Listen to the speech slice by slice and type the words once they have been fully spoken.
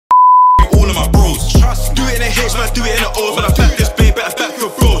Next man do it in the O's. When I back this bay, better back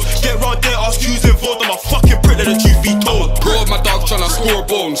your bros. Get round there, ask who's involved. I'm a fucking prick, let the truth be told. Bro, my dog tryna score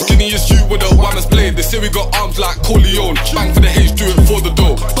bones. Skinny as you with a whammer's blade. They say we got arms like Corleone. Bang for the H, do it for the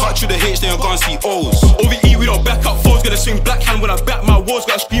dough. Cut through the H, they ain't gonna see O's. OVE, we don't back up foes. Gonna swing black hand when I back my walls.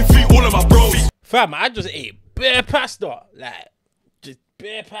 Gotta scream free all of my bros. Fam, I just ate bare pasta. Like, just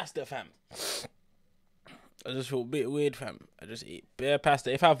bare pasta, fam. I just feel a bit weird, fam. I just eat bare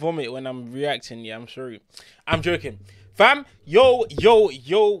pasta. If I vomit when I'm reacting, yeah, I'm sorry. I'm joking. Fam, yo,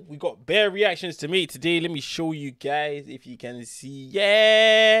 we got bare reactions to make today. Let me show you guys if you can see.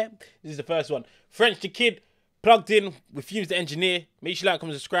 Yeah, this is the first one. French the Kid, plugged in with Fumez the Engineer. Make sure you like,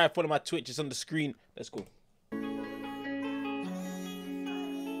 comment, subscribe, follow my Twitch. It's on the screen. Let's go.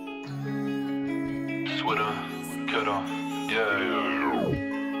 Twitter, gutta, yeah.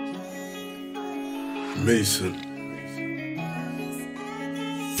 Mason.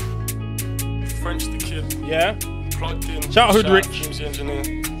 French the Kid, Yeah. plugged in. Shout out Hoodrick. Fumez the Engineer,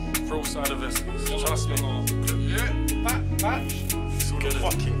 real side of it. Trust me. Good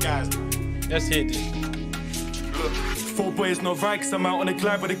fucking guys. Let's hear this. Look. 4 boys not right, cause I'm out on the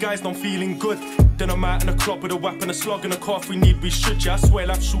glide, but the guys not feeling good. Then I'm out in the club with a whap and a slug and a car if we need, we should. Yeah, I swear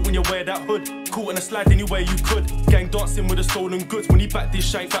life shoot when you wear that hood. Caught in a slide anywhere you could. Gang dancing with the stolen goods. When he backed this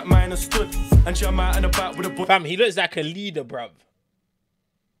shank, that man has stood. And yeah, I'm out in the back with a boy. Fam, he looks like a leader, bruv.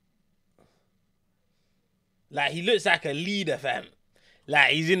 Like, he looks like a leader, fam.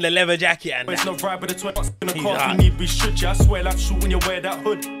 Like, he's in the leather jacket and It's that. not right, but the toy in the car if we need, we should. Yeah, I swear life shoot when you wear that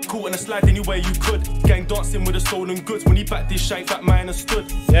hood. Caught in a slide anywhere you could. Gang dancing with the stolen goods. When he backed this shank, that man has stood.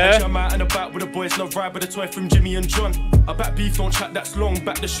 Yeah. And I'm out in the back with the boys, not right, but the toy from Jimmy and John. I back beef, don't chat that's long.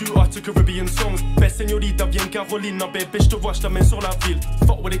 Back the shooter to Caribbean songs. Best señorita, bien Carolina, bad bitch to rush them in sur la ville.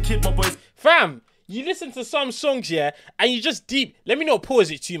 Fuck with the kid, my boys. Fam, you listen to some songs, yeah, and you just deep. Let me not pause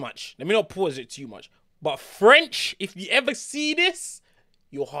it too much. But French, if you ever see this,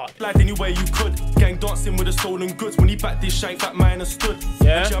 you're hard. Slide anywhere you could. Gang dancing with the stolen goods. When he backed this shank, that man has stood.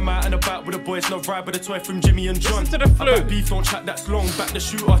 Yeah. And I'm out in the back with the boys, not right, but the toy from Jimmy and John. Listen to the flow. I back beef, don't chat that's long. Back the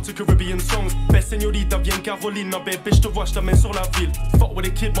shooter to Caribbean songs. Best señorita, bien Carolina, bad bitch to rush them in sur la ville. Fuck with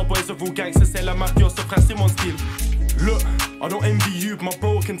the kid, my boys are real gangsters. C'est la mafia, ce prince c'est mon style. Look, I don't envy you, but my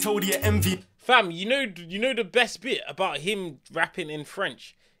bro can tell the envy. Fam, you know the best bit about him rapping in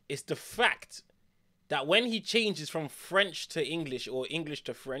French is the fact that when he changes from French to English or English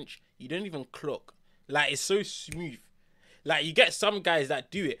to French, you don't even clock. Like, it's so smooth. Like, you get some guys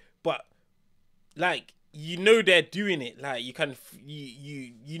that do it, but like, you know they're doing it. Like,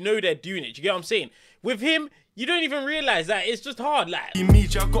 you know they're doing it. Do you get what I'm saying? With him, you don't even realize that it's just hard. Like,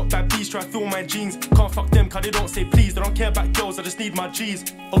 Media, I got bad beats, try to fill my jeans. Can't fuck them, cause they don't say please. They don't care about girls, I just need my G's.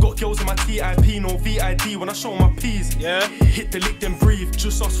 I got girls in my TIP, no VID when I show my P's. Yeah. Hit the lick, then breathe.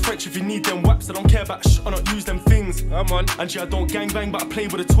 Just us French if you need them waps. I don't care about I don't use them things. come on. And yeah, I don't gangbang, but I play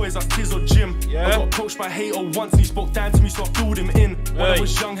with the toys, like Tiz or Jim. Yeah. I got approached by a hater once and he spoke down to me, so I filled him in. When I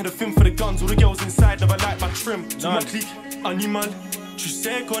was young, had a film for the guns. All the girls inside never liked my trim. To my clique, animal. Tu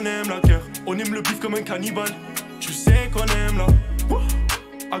sais qu'on aime la guerre. On aime le bif comme un cannibale. Tu sais qu'on aime la.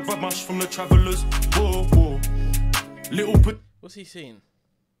 I grab mush from the travelers. Whoa, whoa. Little put. What's he saying?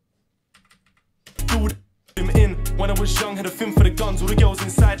 Filled him in. When I was young, had a film for the guns. All the girls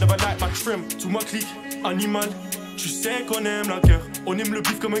inside never liked my trim. To my clique, animal. Tu sais qu'on aime la guerre. On aime le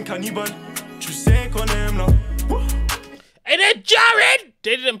bif comme un cannibale. Tu sais qu'on aime la. And then Jared!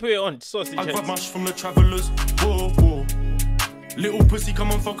 They didn't put it on. Sausage I grab heads. mush from the travelers. Whoa, whoa. Little pussy,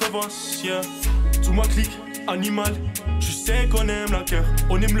 come and fuck of us, yeah. To my clique, animal. Tu sais qu'on aime la guerre.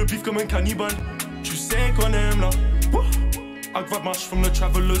 On aime le bif comme un cannibale. Tu sais qu'on aime la. I grab mush from the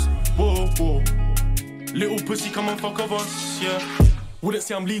travelers. Whoa, whoa. Little pussy, come and fuck of us, yeah. Wouldn't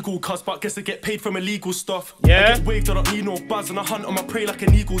say I'm legal, cuz, but guess I get paid from illegal stuff. Yeah. I get waved, I don't need no buzz, and I hunt on my prey like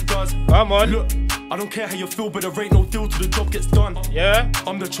an eagle does. Come on. Look, I don't care how you feel, but there ain't no deal till the job gets done. Yeah.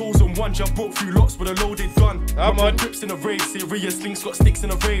 I'm the chosen one, I broke through lots with a loaded gun. Come on. Grips in a rave, serious links got sticks in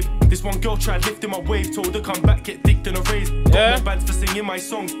a rave. This one girl tried lifting my wave, told her come back, get dicked in a raise. Yeah. Got no bands for singing my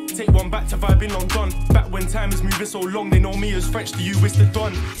songs. Take one back to vibe in London. Back when time is moving so long, they know me as French, to you it's the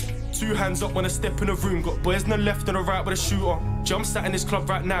done. 2 hands up when I step in the room. Got boys on the left and the right with a shooter. Jump sat in this club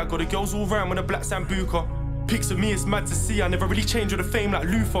right now. Got the girls all round with a black sambuca. Pics of me, it's mad to see. I never really changed with the fame like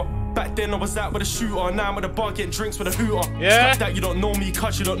Luther. Back then I was out with a shooter. Now I'm at the bar getting drinks with a hooter. Yeah. Scrap that, you don't know me,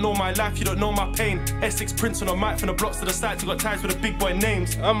 cuz you don't know my life, you don't know my pain. Essex Prince on a mic from the blocks to the side. You got ties with the big boy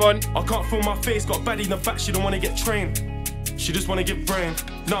names. Come on. I can't feel my face. Got a baddie in the back, she don't wanna get trained. She just wanna get brain.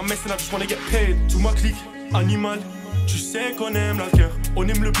 Not messing, I just wanna get paid. To my clique, animal. Tu sais qu'on aime la guerre. On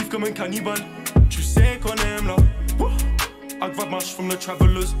aime le bif comme un cannibale. Tu sais qu'on aime la. I grab mush from the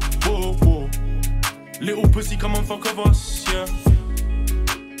travelers. Whoa, whoa. Little pussy, come and fuck of us, yeah.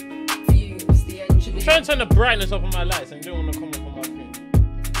 Fumez, the engineer. I'm trying to turn the brightness up on my lights and don't want to come up on my screen.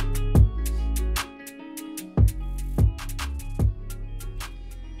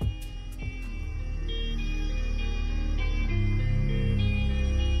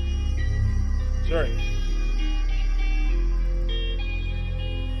 Sorry.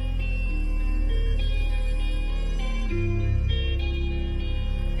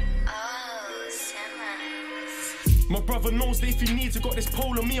 My brother knows that if he needs, I got this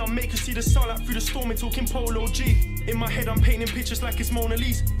pole on me. I'll make you see the sunlight through the storm and talking polo G. In my head, I'm painting pictures like it's Mona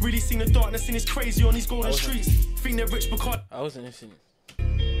Lisa. Really seen the darkness and it's crazy on these golden streets. Think they're rich because I wasn't listening.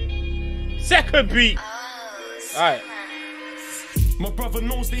 Second beat. Alright. my brother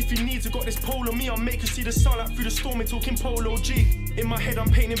knows that if he needs, I got this pole on me. I'll make you see the sunlight through the storm and talking polo G. In my head, I'm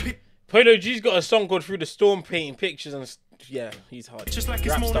painting pictures. Polo G's got a song called Through the Storm, painting pictures and yeah, he's hard. Just like it's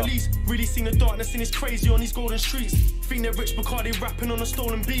Rap Mona star. Lisa. Really seen the darkness and it's crazy on these golden streets. Think they're rich because they rapping on a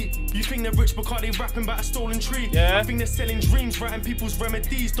stolen beat. You think they're rich because they rapping about a stolen tree. Yeah. I think they're selling dreams, writing people's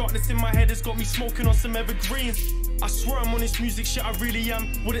remedies. Darkness in my head has got me smoking on some evergreens. I swear I'm on this music shit, I really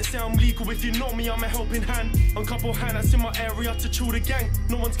am. Wouldn't say I'm legal if you know me, I'm a helping hand. I'm couple hand that's in my area to chill the gang.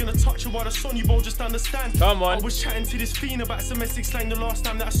 No one's gonna touch you while the son, you both just understand. Come on. I was chatting to this fiend about some Essex slang the last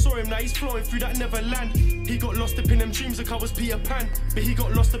time that I saw him. Now he's flowing through that Neverland. He got lost up in them dreams like I was Peter Pan. But he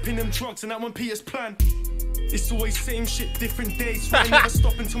got lost up in them drugs and that one Peter's plan. It's always same shit, different days. So I never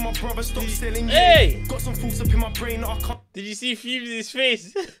stop until my brother stops selling. Hey! Got some thoughts up in my brain that I can't. Did you see Fumez'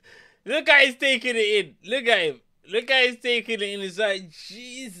 face? Look how he's taking it in. Look at him. Look how he's taking it in. It's like,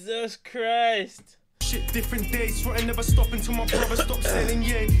 Jesus Christ. Shit, different days, so I never stop until my brother stops selling,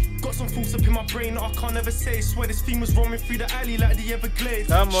 yeah. Got some thoughts up in my brain that I can't ever say. Swear this theme was roaming through the alley like the Everglades.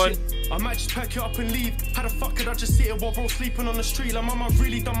 Come on. Shit, I might just pack it up and leave. How the fuck could I just sit here while bro sleeping on the street? Like, mama, I've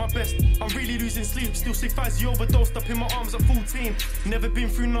really done my best. I'm really losing sleep. Still sick fazzy overdosed up in my arms at 14. Never been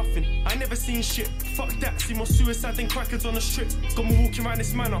through nothing. I never seen shit. Fuck that. See more suicide than crackers on the strip. Got me walking around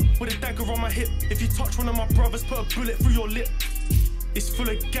this manor with a dagger on my hip. If you touch one of my brothers, put a bullet through your lip. It's full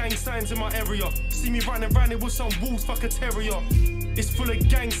of gang signs in my area. See me running round it with some wolves, fuck a terrier. It's full of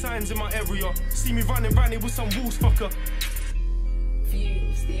gang signs in my area. See me running round it with some wolves, fucker.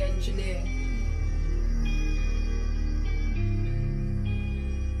 Fumez, the engineer.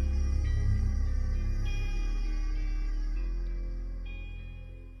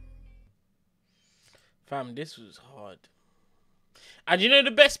 Fam, this was hard. And you know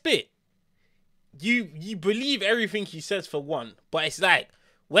the best bit? You believe everything he says for one, but it's like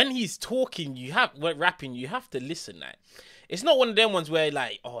when he's talking, when rapping, you have to listen. Like, it's not one of them ones where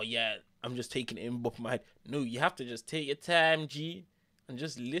like, oh yeah, I'm just taking it in off my head. No, you have to just take your time, G, and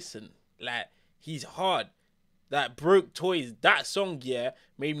just listen. Like, he's hard. That Broke Toys, that song, yeah,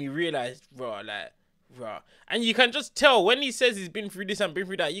 made me realize, bro, and you can just tell when he says he's been through this and been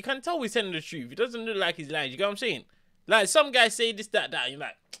through that. You can tell he's telling the truth. He doesn't look like he's lying. You get what I'm saying? Like, some guys say this, that, and you're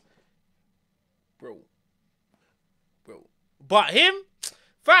like, bro. But him,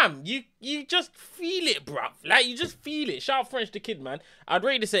 fam, you just feel it, bruv. Like, you just feel it. Shout out French the Kid, man. I'd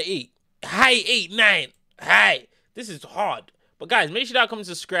rate this at 8. High 8, 9. High. This is hard. But guys, make sure that comment,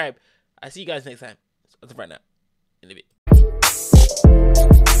 subscribe. I'll see you guys next time. That's it right now. In a bit.